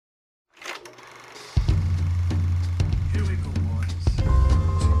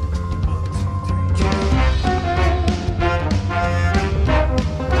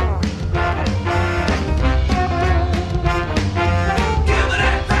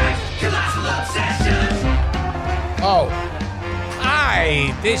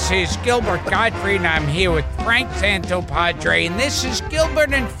this is Gilbert Gottfried, and I'm here with Frank Santopadre, and this is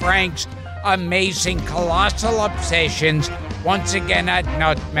Gilbert and Frank's Amazing Colossal Obsessions. Once again at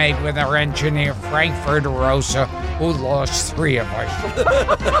Nutmeg with our engineer, Frank Verderosa, who lost 3 of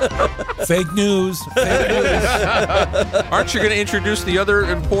us. Fake news. Aren't you going to introduce the other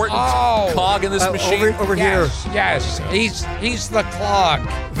important cog in this machine? Over here. Yes, he's the clog.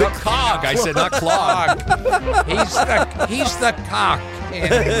 The cog, I said, not clog. He's the cock in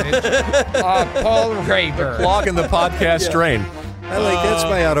this. Paul Raber. Clog in the podcast train. I like that's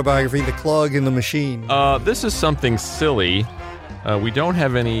my autobiography, The Clog in the Machine. This is something silly. We don't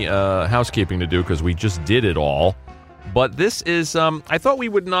have any housekeeping to do because we just did it all. But this is, I thought we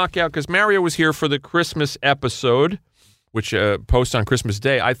would knock out, because Mario was here for the Christmas episode, which posts on Christmas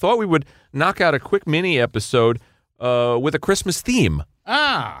Day. I thought we would knock out a quick mini episode with a Christmas theme.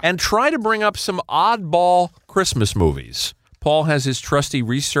 And try to bring up some oddball Christmas movies. Paul has his trusty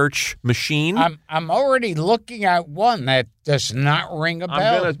research machine. I'm already looking at one that does not ring a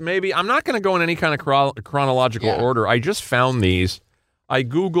bell. I'm not going to go in any kind of chronological order. I just found these. I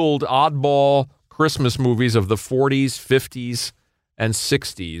Googled oddball Christmas movies of the 40s, 50s, and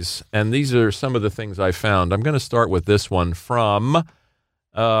 60s, and these are some of the things I found. I'm going to start with this one from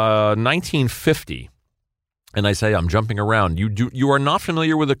 1950. And I say I'm jumping around. You are not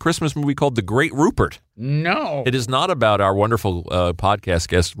familiar with a Christmas movie called The Great Rupert? No. It is not about our wonderful podcast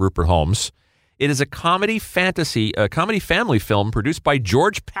guest, Rupert Holmes. It is a comedy family film produced by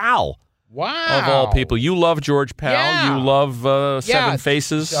George Pal. Wow. Of all people. You love George Pal. Yeah. You love Seven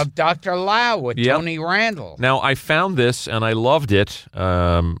Faces. Of Dr. Lau with Tony Randall. Now, I found this, and I loved it.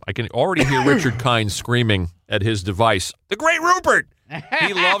 I can already hear Richard Kind screaming at his device, The Great Rupert!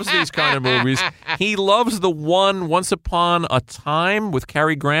 He loves these kind of movies. He loves the one Once Upon a Time with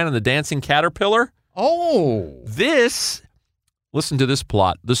Cary Grant and the Dancing Caterpillar. Oh. Listen to this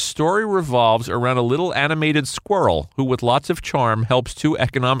plot. The story revolves around a little animated squirrel who, with lots of charm, helps 2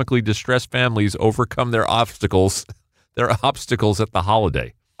 economically distressed families overcome their obstacles at the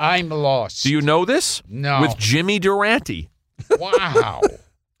holiday. I'm lost. Do you know this? No. With Jimmy Durante. Wow.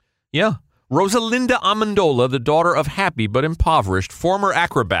 Yeah. Rosalinda Amendola, the daughter of happy but impoverished former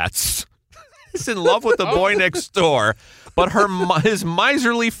acrobats, is in love with the boy next door, but his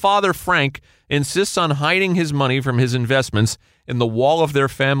miserly father, Frank, insists on hiding his money from his investments in the wall of their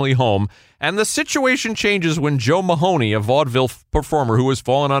family home, and the situation changes when Joe Mahoney, a vaudeville performer who has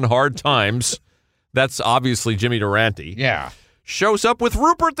fallen on hard times, that's obviously Jimmy Durante, shows up with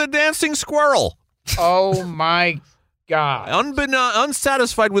Rupert the Dancing Squirrel. Oh, my God.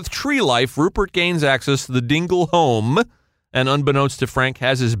 Unsatisfied with tree life, Rupert gains access to the Dingle home, and unbeknownst to Frank,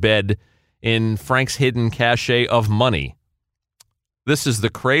 has his bed in Frank's hidden cache of money. This is the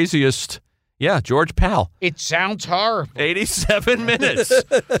craziest. Yeah, George Pal. It sounds horrible. 87 minutes.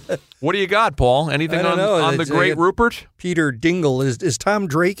 What do you got, Paul? Anything on the Great Rupert? Peter Dingle. Is Tom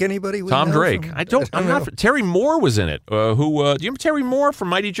Drake anybody? Tom Drake. I'm not. Terry Moore was in it. Do you remember Terry Moore from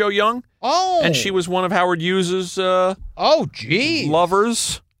Mighty Joe Young? Oh. And she was one of Howard Hughes's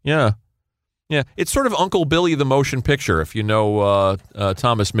lovers. Yeah. Yeah. It's sort of Uncle Billy the motion picture, if you know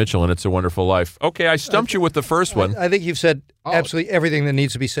Thomas Mitchell and It's a Wonderful Life. Okay, I stumped you with the first one. I think you've said absolutely everything that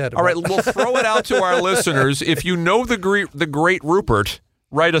needs to be said. All right, we'll throw it out to our listeners. If you know the Great Rupert,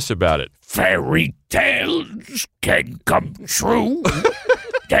 write us about it. Fairy tales can come true.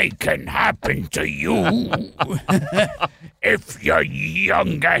 They can happen to you if you're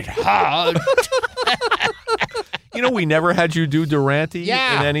young at heart. You know, we never had you do Durante in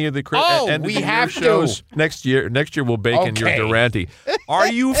any of the end of the year shows. Next year we'll bake in your Durante. Are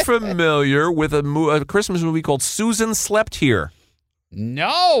you familiar with a Christmas movie called Susan Slept Here?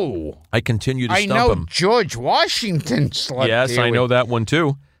 No. I continue to stump him. I know George Washington slept here. Yes, I know that one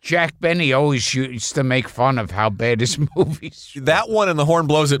too. Jack Benny always used to make fun of how bad his movies were. That one and The Horn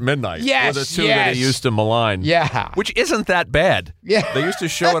Blows at Midnight were the two that he used to malign. Yeah. Which isn't that bad. Yeah. They used to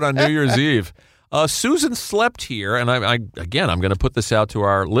show it on New Year's Eve. Susan Slept Here, and I'm going to put this out to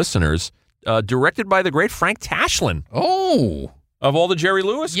our listeners, directed by the great Frank Tashlin. Oh. Of all the Jerry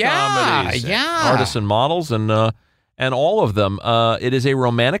Lewis comedies. Yeah. Artists and Models and all of them. It is a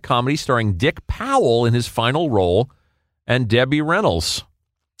romantic comedy starring Dick Powell in his final role and Debbie Reynolds.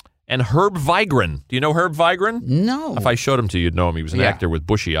 And Herb Vigran. Do you know Herb Vigran? No. If I showed him to you, you'd know him. He was an actor with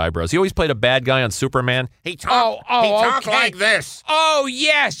bushy eyebrows. He always played a bad guy on Superman. He talked like this. Oh,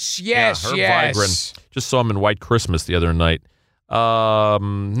 yes. Herb Vigran. Just saw him in White Christmas the other night.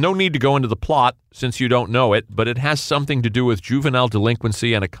 No need to go into the plot since you don't know it, but it has something to do with juvenile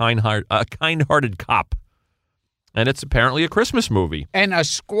delinquency and a kind-hearted cop. And it's apparently a Christmas movie. And a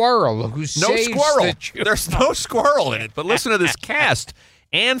squirrel who saves the children. There's no squirrel in it, but listen to this cast.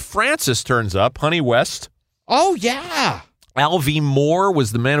 Anne Francis turns up, Honey West. Oh, yeah. Alvy Moore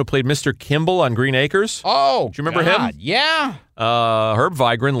was the man who played Mr. Kimball on Green Acres. Oh, do you remember God, him? Yeah. Herb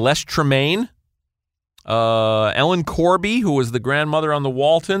Vigran, Les Tremaine, Ellen Corby, who was the grandmother on the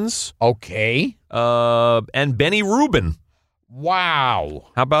Waltons, Okay. and Benny Rubin.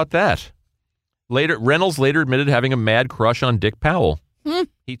 Wow. How about that? Reynolds later admitted having a mad crush on Dick Powell.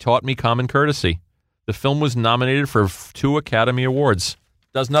 He taught me common courtesy. The film was nominated for 2 Academy Awards.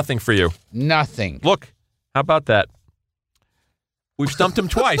 Does nothing for you. Nothing. Look, how about that? We've stumped him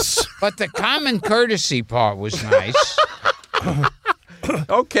twice. But the common courtesy part was nice.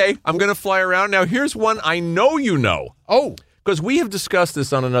 Okay, I'm going to fly around. Now, here's one I know you know. Oh. Because we have discussed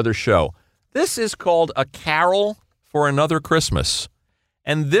this on another show. This is called A Carol for Another Christmas.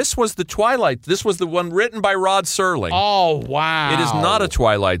 And this was the Twilight. This was the one written by Rod Serling. Oh, wow. It is not a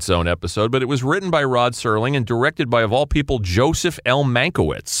Twilight Zone episode, but it was written by Rod Serling and directed by, of all people, Joseph L.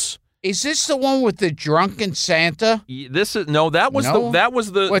 Mankiewicz. Is this the one with the drunken Santa? This is that was No?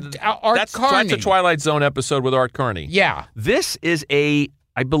 With Art that's Carney. a Twilight Zone episode with Art Carney. Yeah. This is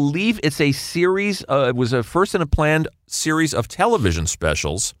I believe it's a series. It was a first in a planned series of television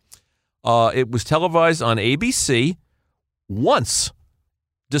specials. It was televised on ABC once,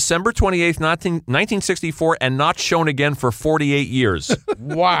 December 28th, 1964, and not shown again for 48 years.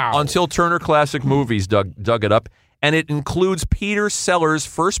 Wow. Until Turner Classic Movies dug it up. And it includes Peter Sellers'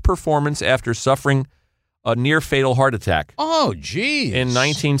 first performance after suffering a near-fatal heart attack. Oh, geez. In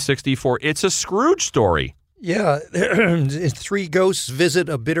 1964. It's a Scrooge story. Yeah. 3 ghosts visit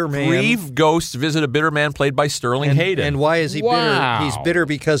a bitter man. 3 ghosts visit a bitter man played by Sterling Hayden. And why is he Wow. bitter? He's bitter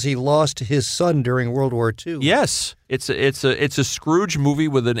because he lost his son during World War II. Yes. It's a Scrooge movie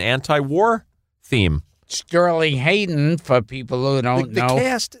with an anti-war theme. Sterling Hayden, for people who don't The know.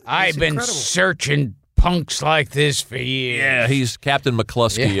 cast is I've been incredible. searching punks like this for years. Yeah, he's Captain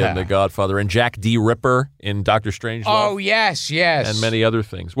McCluskey Yeah. in The Godfather and Jack D. Ripper in Dr. Strangelove. Oh, yes. And many other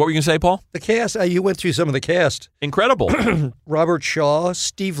things. What were you going to say, Paul? The cast, you went through some of the cast. Incredible. Robert Shaw,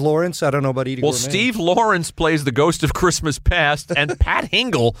 Steve Lawrence. I don't know about Edie Well, Gourmet. Steve Lawrence plays the Ghost of Christmas Past, and Pat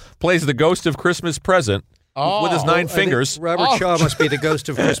Hingle plays the Ghost of Christmas Present with his 9 I think fingers. Robert Oh. Shaw must be the ghost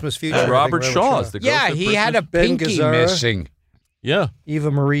of Christmas Future. I think Robert Shaw is the Ghost Yeah, of he Christmas. had a Ben pinky Gazzara. missing. Yeah.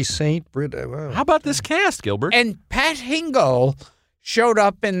 Eva Marie Saint. Wow. How about this cast, Gilbert? And Pat Hingle showed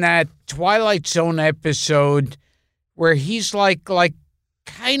up in that Twilight Zone episode where he's like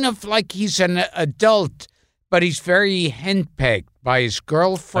kind of like he's an adult, but he's very henpecked by his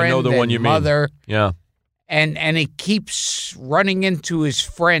girlfriend I know the and one you mean. mother. Yeah. And he keeps running into his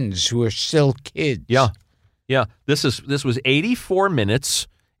friends who are still kids. Yeah. Yeah. This was 84 minutes.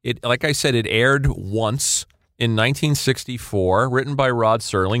 It, like I said, it aired once in 1964, written by Rod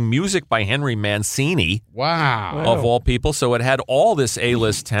Serling, music by Henry Mancini, Wow. of all people. So it had all this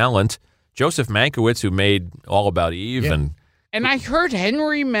A-list talent. Joseph Mankiewicz, who made All About Eve, and And I heard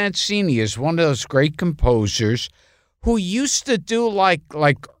Henry Mancini is one of those great composers who used to do like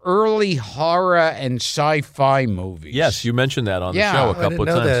early horror and sci-fi movies. yes, you mentioned that on the Yeah. show a I couple didn't of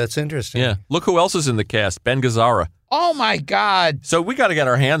know times. that. It's interesting. Yeah. Look who else is in the cast. Ben Gazzara. Oh my God. So we got to get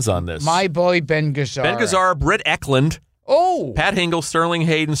our hands on this. My boy Ben Gazzara. Ben Gazzara, Britt Eklund, Oh. Pat Hingle, Sterling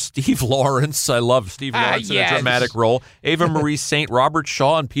Hayden, Steve Lawrence. I love Steve Lawrence in yes. a dramatic role. Ava Marie Saint, Robert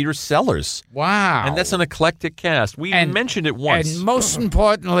Shaw, and Peter Sellers. Wow. And that's an eclectic cast. We And- mentioned it once. And most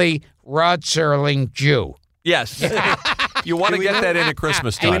importantly, Rod Serling, Jew. Yes. You want to get that in at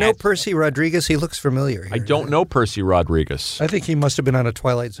Christmas Do we time. know Percy Rodriguez? He looks familiar here. I don't know Percy Rodriguez. I think he must have been on a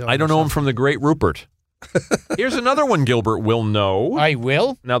Twilight Zone. I don't know him from The Great Rupert. Here's another one Gilbert will know, I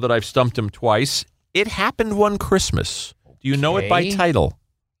will. now that I've stumped him twice. It Happened One Christmas. Do you know it by Okay. title?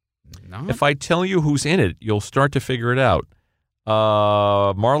 No. If I tell you who's in it, you'll start to figure it out.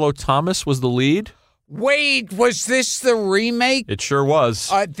 Marlo Thomas was the lead. Wait, was this the remake? It sure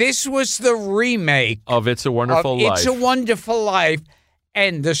was. This was the remake Of It's a Wonderful of Life. It's a Wonderful Life.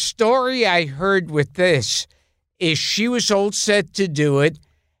 And the story I heard with this is she was all set to do it,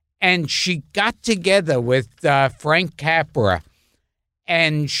 and she got together with Frank Capra,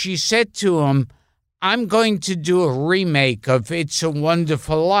 and she said to him, I'm going to do a remake of It's a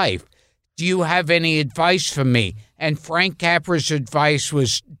Wonderful Life. Do you have any advice for me? And Frank Capra's advice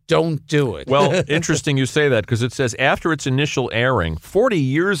was, don't do it. Well, interesting you say that because it says after its initial airing, 40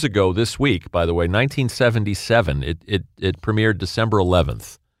 years ago this week, by the way, 1977, it premiered December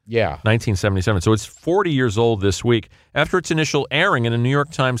 11th. Yeah. 1977. So it's 40 years old this week. After its initial airing in a New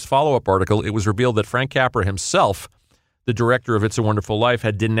York Times follow-up article, it was revealed that Frank Capra himself, the director of It's a Wonderful Life,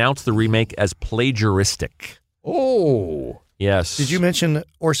 had denounced the remake as plagiaristic. Oh. Yes. Did you mention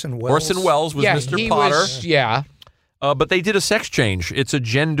Orson Welles? Orson Welles was yeah, Mr. he Potter. was, yeah. But they did a sex change. It's a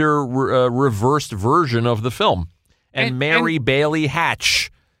gender reversed version of the film. And Mary Bailey Hatch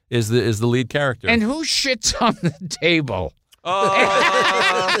is the lead character. And who shits on the table?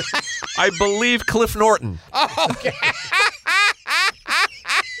 I believe Cliff Norton. Oh, okay.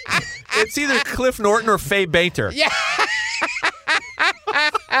 It's either Cliff Norton or Faye Bainter. Yeah.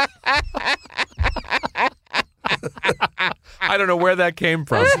 I don't know where that came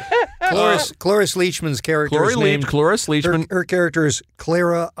from. Cloris Leachman's character is named Cloris Leachman. Her character is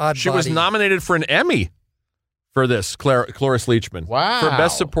Clara Oddbody. She was nominated for an Emmy for this, Cloris Leachman. Wow. For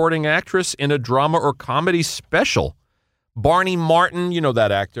Best Supporting Actress in a Drama or Comedy Special. Barney Martin, you know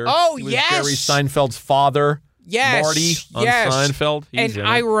that actor. Oh, He was yes. Jerry Seinfeld's father. Yes. Marty on Seinfeld. He's And in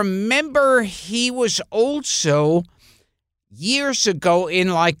I it. remember he was also years ago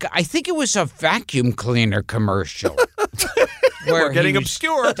in, like, I think it was a vacuum cleaner commercial. where We're getting he was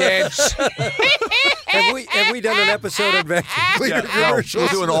obscure. dead. Have we done an episode on vacuum cleaner commercials?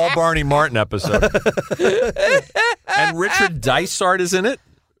 We'll do an all Barney Martin episode. And Richard Dysart is in it.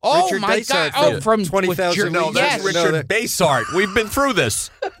 Oh, Richard my Dysart God. Oh, from 20,000 No, Leagues. that's Yes. Richard Basart. We've been through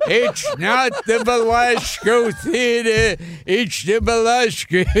this. It's not the Velasco Theater. It's the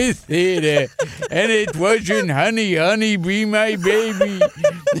Velasco Theater. And it wasn't Honey, Honey, Be My Baby.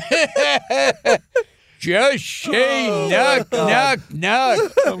 Just say knock, knock, knock.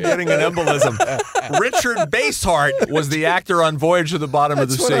 I'm getting an embolism. Richard Basehart was the actor on Voyage to the Bottom of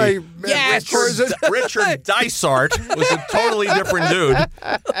the That's what I Sea. meant. Yes. Richard Dysart was a totally different dude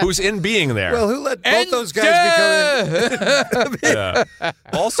who's in being there. Well, who let both those guys become? Yeah.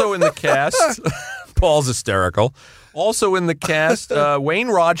 Also in the cast, Paul's hysterical. Also in the cast, Wayne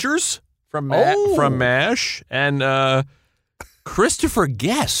Rogers from MASH and Christopher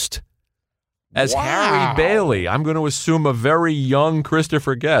Guest as Harry Bailey. I'm going to assume a very young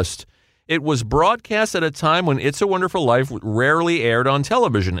Christopher Guest. It was broadcast at a time when It's a Wonderful Life rarely aired on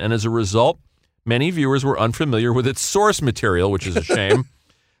television, and as a result, many viewers were unfamiliar with its source material, which is a shame.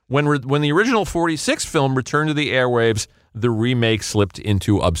 When the original 46 film returned to the airwaves, the remake slipped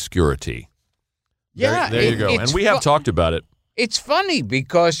into obscurity. Yeah, there you go. And we have talked about it. It's funny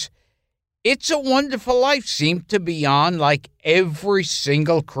because It's a Wonderful Life seemed to be on like every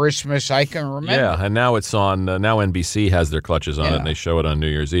single Christmas I can remember. Yeah, and now it's on. Now NBC has their clutches on it, Yeah. and they show it on New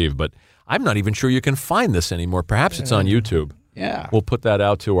Year's Eve. But I'm not even sure you can find this anymore. Perhaps it's on YouTube. Yeah. We'll put that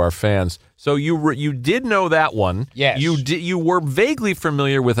out to our fans. So you did know that one. Yes. You were vaguely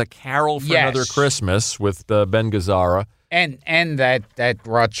familiar with A Carol for Yes. Another Christmas with Ben Gazzara. And that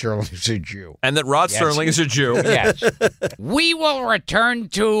Rod Serling is a Jew. And that Rod Serling is a Jew. Yes. We will return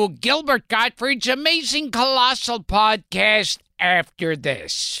to Gilbert Gottfried's Amazing Colossal Podcast after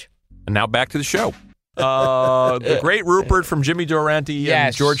this. And now back to the show. The Great Rupert from Jimmy Durante and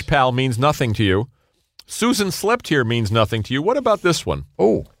Yes. George Pal means nothing to you. Susan Slept Here means nothing to you. What about this one?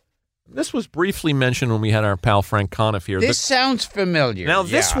 Oh, This was briefly mentioned when we had our pal Frank Conniff here. this sounds familiar. Now,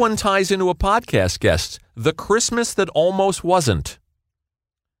 this Yeah. one ties into a podcast guest. The Christmas That Almost Wasn't.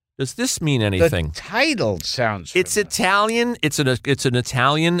 Does this mean anything? The title sounds It's familiar. Italian. It's an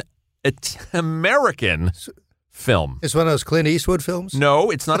Italian American film. It's one of those Clint Eastwood films?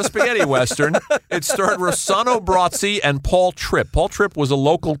 No, it's not a spaghetti western. It starred Rossano Brazzi and Paul Tripp. Paul Tripp was a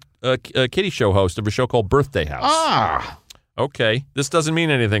local kiddie show host of a show called Birthday House. Ah. Okay, this doesn't mean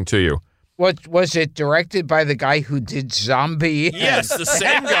anything to you. What was it directed by the guy who did Zombie? Yes, the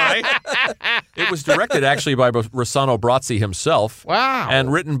same guy. It was directed actually by Rossano Brazzi himself. Wow.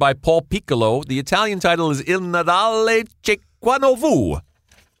 And written by Paul Piccolo. The Italian title is Il Natale Cequanovu.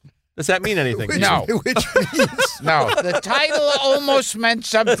 Does that mean anything? No. Which means No, the title almost meant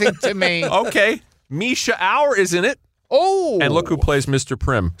something to me. Okay. Misha Auer is in it. Oh. And look who plays Mr.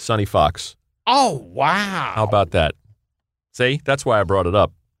 Prim, Sonny Fox. Oh, wow. How about that? See, that's why I brought it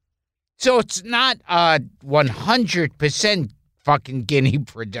up. So it's not 100% fucking Guinea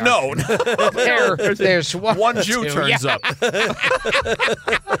production. No. There's one. One Jew or two. turns Yeah. up.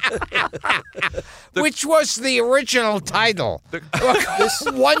 Which was the original title. This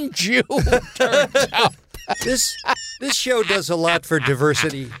one Jew turns up. this show does a lot for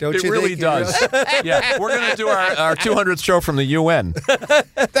diversity, don't It you really think? does. Yeah, we're going to do our 200th show from the UN.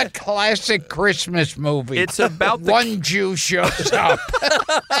 The classic Christmas movie. It's about the one Jew shows up.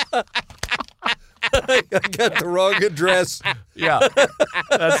 I got the wrong address. Yeah,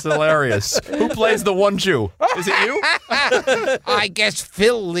 that's hilarious. Who plays the one Jew? Is it you? I guess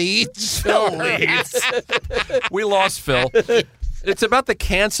Phil Leeds. We lost Phil. It's about the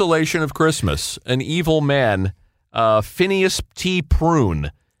cancellation of Christmas. An evil man, Phineas T.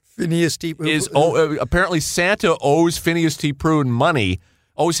 Prune, Phineas T. apparently Santa owes Phineas T. Prune money.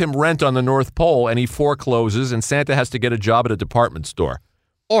 owes him rent on the North Pole, and he forecloses, and Santa has to get a job at a department store.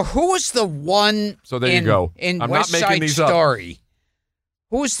 Or who was the one So there you go. in I'm West not making Side these up. Story?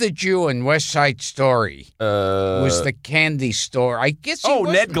 Who was the Jew in West Side Story? Was the candy store. I guess he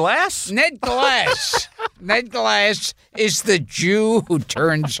wasn't. Ned Glass? Ned Glass. Ned Glass is the Jew who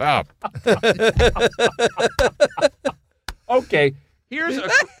turns up. Okay, here's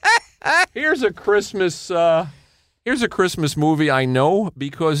a Christmas movie I know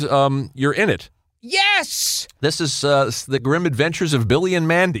because you're in it. Yes. This is The Grim Adventures of Billy and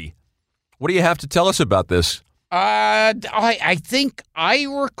Mandy. What do you have to tell us about this? I think I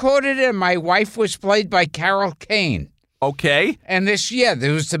recorded it. My wife was played by Carol Kane. Okay. And there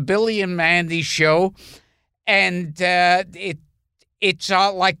was the Billy and Mandy show, and it's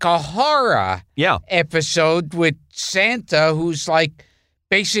like a horror episode with Santa, who's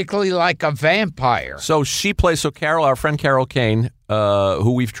basically like a vampire. So she plays, Carol, our friend Carol Kane,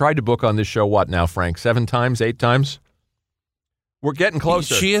 who we've tried to book on this show, what now, Frank? 7 times, 8 times? We're getting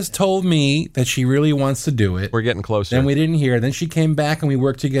closer. She has told me that she really wants to do it. We're getting closer. Then we didn't hear. Then she came back and we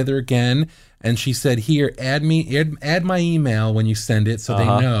worked together again. And she said, "Here, add my email when you send it, so they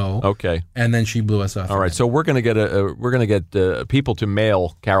know." Okay. And then she blew us off. All right. So we're gonna get people to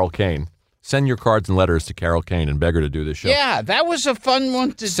mail Carol Kane. Send your cards and letters to Carol Kane and beg her to do this show. Yeah, that was a fun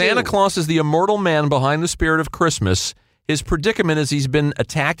one to do. Santa Claus is the immortal man behind the spirit of Christmas. His predicament is he's been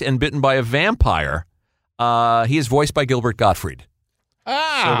attacked and bitten by a vampire. He is voiced by Gilbert Gottfried.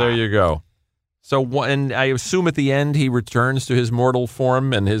 Ah. So there you go. So, and I assume at the end he returns to his mortal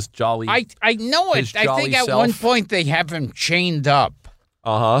form and his jolly. I know it. I think at one point they have him chained up.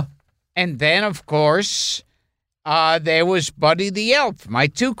 And then, of course, there was Buddy the Elf, My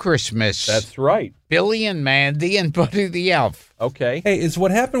Two Christmas. That's right. Billy and Mandy and Buddy the Elf. Okay. Hey, is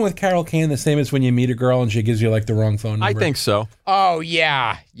what happened with Carol Kane the same as when you meet a girl and she gives you the wrong phone number? I think so. Oh,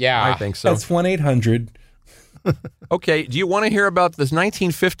 yeah. I think so. That's 1-800. Okay, do you want to hear about this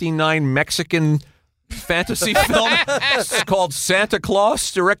 1959 Mexican fantasy film called Santa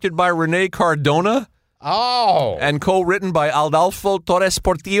Claus, directed by Rene Cardona? Oh. And co-written by Adolfo Torres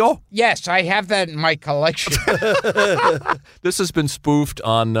Portillo? Yes, I have that in my collection. This has been spoofed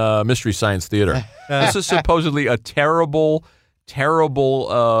on Mystery Science Theater. This is supposedly a terrible,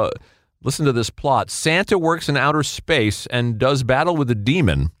 listen to this plot. Santa works in outer space and does battle with a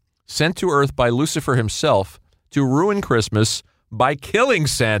demon sent to Earth by Lucifer himself to ruin Christmas by killing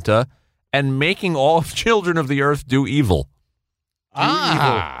Santa and making all children of the earth do evil.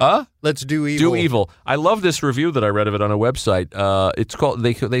 Let's do evil. Do evil. I love this review that I read of it on a website. It's called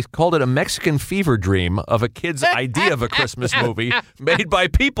they called it a Mexican fever dream of a kid's idea of a Christmas movie made by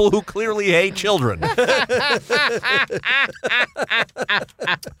people who clearly hate children.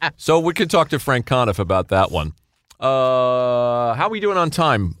 So we can talk to Frank Conniff about that one. How are we doing on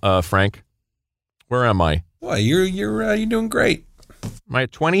time, Frank? Where am I? Boy, you're doing great. Am I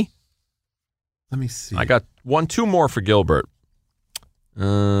at 20? Let me see. I got 2 more for Gilbert.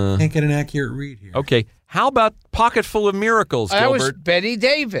 Can't get an accurate read here. Okay. How about Pocket Full of Miracles, Gilbert? That was Betty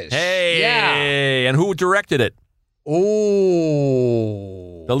Davis. Hey. Yeah. And who directed it?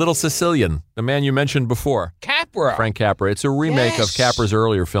 Oh. The Little Sicilian, the man you mentioned before. Capra. Frank Capra. It's a remake of Capra's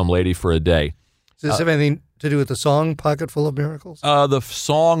earlier film, Lady for a Day. Does this have anything to do with the song Pocket Full of Miracles? The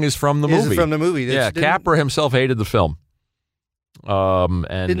song is from the movie. Is it from the movie? Capra himself hated the film. And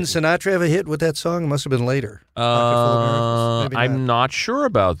didn't Sinatra have a hit with that song? It must have been later. Pocket Full of Miracles. Maybe I'm not sure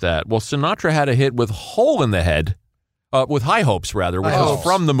about that. Well, Sinatra had a hit with Hole in the Head, with High Hopes, rather, which was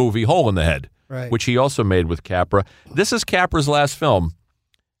from the movie Hole in the Head, right, which he also made with Capra. This is Capra's last film.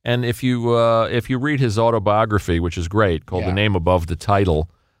 And if you read his autobiography, which is great, called The Name Above the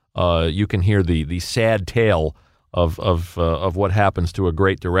Title, you can hear the sad tale of what happens to a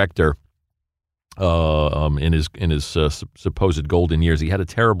great director in his supposed golden years. He had a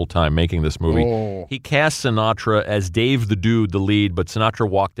terrible time making this movie. Oh. He cast Sinatra as Dave the Dude, the lead, but Sinatra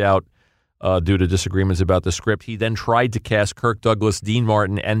walked out due to disagreements about the script. He then tried to cast Kirk Douglas, Dean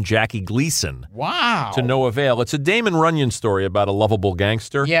Martin, and Jackie Gleason. Wow. To no avail. It's a Damon Runyon story about a lovable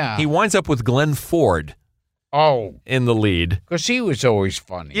gangster. Yeah. He winds up with Glenn Ford in the lead. Because he was always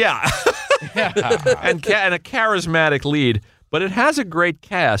funny. Yeah. and a charismatic lead. But it has a great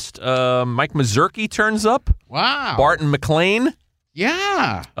cast. Mike Mazurki turns up. Wow. Barton McLean.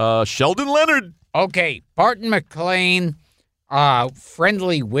 Yeah. Sheldon Leonard. Okay, Barton McLean,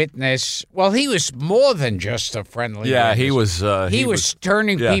 friendly witness. Well, he was more than just a friendly witness. Yeah, he was. He was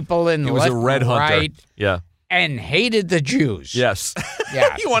turning people in he was left a red and hunter. right. Yeah. And hated the Jews. Yes.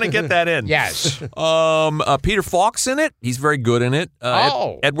 Yeah. You want to get that in. Yes. Peter Falk's in it. He's very good in it.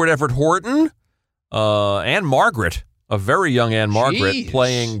 Edward Everett Horton. And Margaret. a very young Anne Margaret Jeez.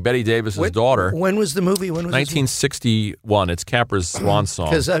 playing Betty Davis's daughter. When was the movie? When was 1961. It's Capra's swan song.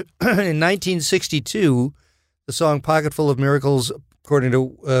 Because in 1962, the song "Pocketful of Miracles," according to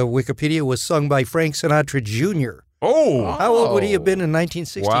Wikipedia, was sung by Frank Sinatra Jr. Oh, How old would he have been in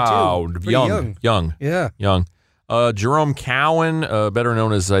 1962? wow, Pretty young. Yeah. Young. Jerome Cowan, better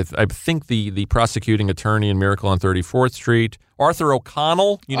known as, I think, the prosecuting attorney in Miracle on 34th Street. Arthur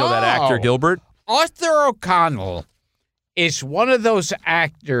O'Connell, you know that actor, Gilbert? Arthur O'Connell is one of those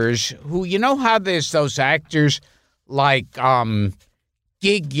actors who, you know how there's those actors like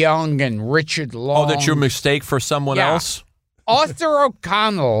Gig Young and Richard Long? Oh, that's your mistake for someone Yeah. else? Arthur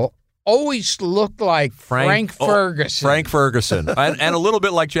O'Connell always looked like Frank Ferguson. Frank Ferguson. and a little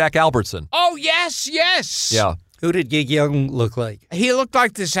bit like Jack Albertson. Oh, yes. Yeah. Who did Gig Young look like? He looked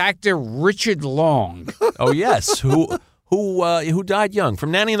like this actor, Richard Long. Oh, yes. Who died young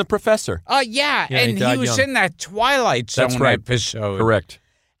from Nanny and the Professor. Yeah, he and he died was young. in that Twilight Zone That's right. episode. Correct.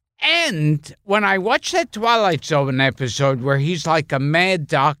 And when I watched that Twilight Zone episode where he's like a mad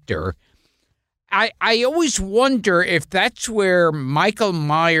doctor, I always wonder if that's where Michael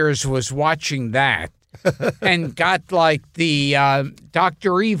Myers was watching that and got like the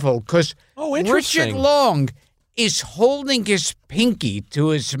Dr. Evil, because Oh, interesting. Richard Long is holding his pinky to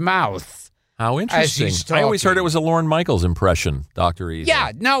his mouth. How interesting. he's I always heard talking. it was a Lorne Michaels impression, Dr. Evil.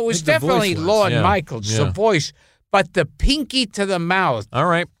 Yeah, no, it was think the definitely voice was. Lorne Yeah, Michaels, yeah. the voice, but the pinky to the mouth. All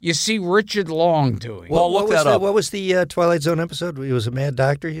right. You see Richard Long doing. Well, look that up. What was the Twilight Zone episode? He was a mad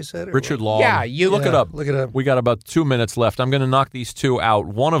doctor, you said? or Richard what? Long. Yeah, you look it Yeah, up. look it up. We got about 2 minutes left. I'm going to knock these two out.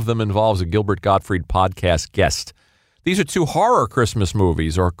 One of them involves a Gilbert Gottfried podcast guest. These are two horror Christmas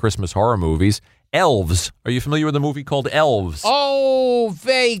movies or Christmas horror movies. Elves. Are you familiar with a movie called Elves? Oh,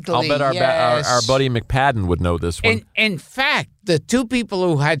 vaguely. I'll bet our yes. buddy McPadden would know this one. In fact, the two people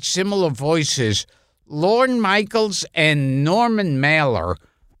who had similar voices, Lorne Michaels and Norman Mailer,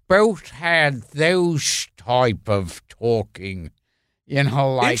 both had those type of talking. You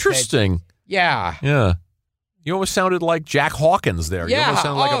know, like that. Interesting. Yeah. Yeah. You almost sounded like Jack Hawkins there. You Yeah. almost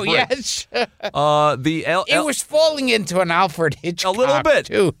sounded like Oh, a Brit. yes. It It was falling into an Alfred Hitchcock. little bit.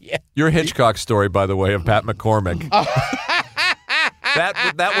 too. Yeah. Your Hitchcock story, by the way, of Pat McCormick.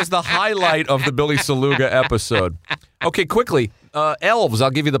 That was the highlight of the Billy Saluga episode. Okay, quickly. Elves,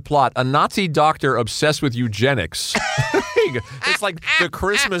 I'll give you the plot. A Nazi doctor obsessed with eugenics. It's like the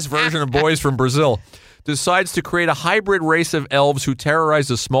Christmas version of Boys from Brazil. Decides to create a hybrid race of elves who terrorize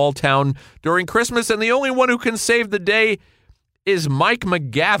a small town during Christmas, and the only one who can save the day is Mike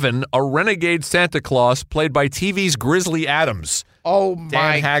McGavin, a renegade Santa Claus played by TV's Grizzly Adams. Oh, Dan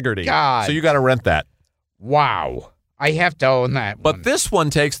my Haggerty. God. So you got to rent that. Wow. I have to own that But one. this one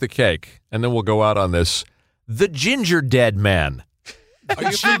takes the cake, and then we'll go out on this. The Ginger Dead Man.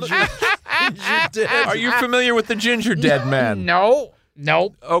 Are you familiar with the Ginger Dead Man? No.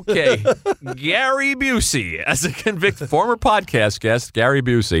 Nope. Okay. Gary Busey, as a former podcast guest, Gary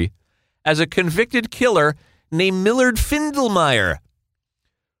Busey, as a convicted killer named Millard Findelmeyer.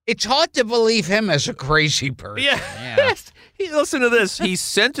 It's hard to believe him as a crazy person. Yeah. Listen to this. He's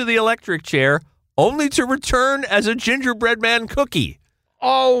sent to the electric chair only to return as a gingerbread man cookie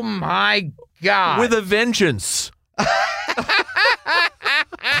Oh, my God. with a vengeance.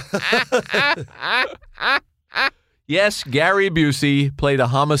 Yes, Gary Busey played a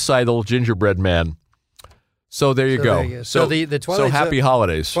homicidal gingerbread man. So there you So go. there you go. So the Twilight happy Zone-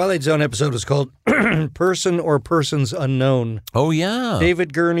 holidays. Twilight Zone episode was called Person or Persons Unknown. Oh yeah.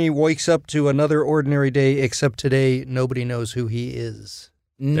 David Gurney wakes up to another ordinary day, except today nobody knows who he is.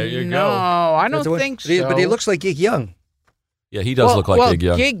 There you No, go. I That's the don't one- think but he- so. But he looks like Gig Young. Yeah, he does look like Gig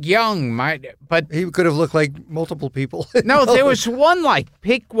Young. Gig Young might, but He could have looked like multiple people. no, there was one like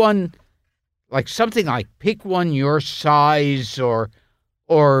pick one, like something like pick one your size or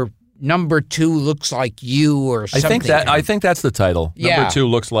number two looks like you or something. I think that's the title. Yeah. Number 2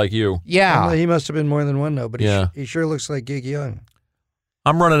 looks like you. Well, Yeah. he must have been more than one, though. But Yeah. he sure looks like Gig Young.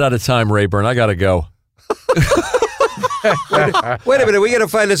 I'm running out of time, Rayburn. I got to go. Wait a minute, we got to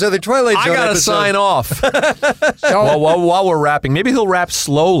find this other Twilight Zone I got to episode. sign off. So while we're rapping, maybe he'll rap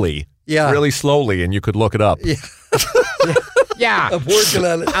slowly. Yeah. Really slowly, and you could look it up. yeah, I'm working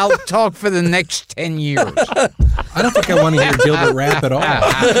on it. I'll talk for the next 10 years. I don't think I want to hear Gilbert rap at all.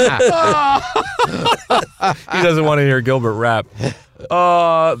 He doesn't want to hear Gilbert rap.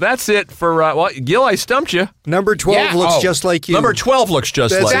 That's it for Gil. I stumped you. Number 12 Yeah. looks Oh. just like you. Number 12 looks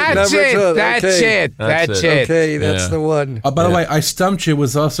just That's like it. you. That's Number it. 12, That's okay. it. That's That's it. it. Okay, that's Yeah. the one. By the way, I stumped you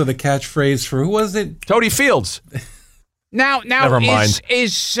was also the catchphrase for who was it? Toady Fields. Now, Never mind.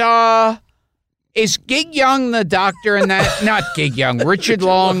 is Is Gig Young the doctor in that? Not Gig Young. Richard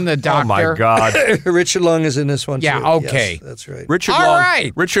Long the doctor. Oh, my God. Richard Long is in this one, Yeah, too. okay. Yes, that's right. All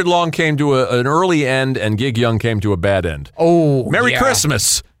right. Richard Long came to an early end, and Gig Young came to a bad end. Oh, Merry yeah.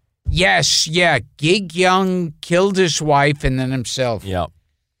 Christmas. Yes, yeah. Gig Young killed his wife and then himself. Yeah.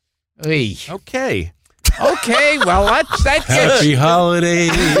 Eey. Okay. Okay, well, that gets Happy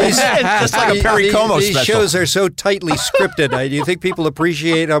holidays. Just like a Perry Como These special. shows are so tightly scripted. Do you think people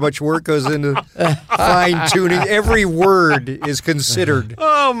appreciate how much work goes into fine-tuning? Every word is considered.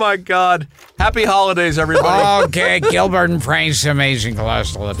 Oh, my God. Happy holidays, everybody. Okay, Gilbert and Frank's Amazing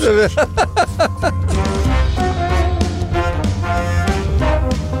Colossal Obsession.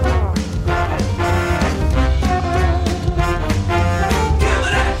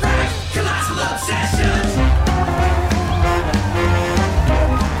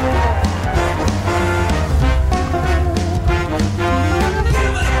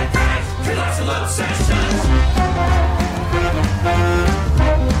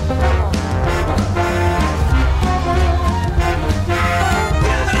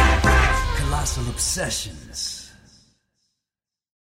 Colossal Obsessions.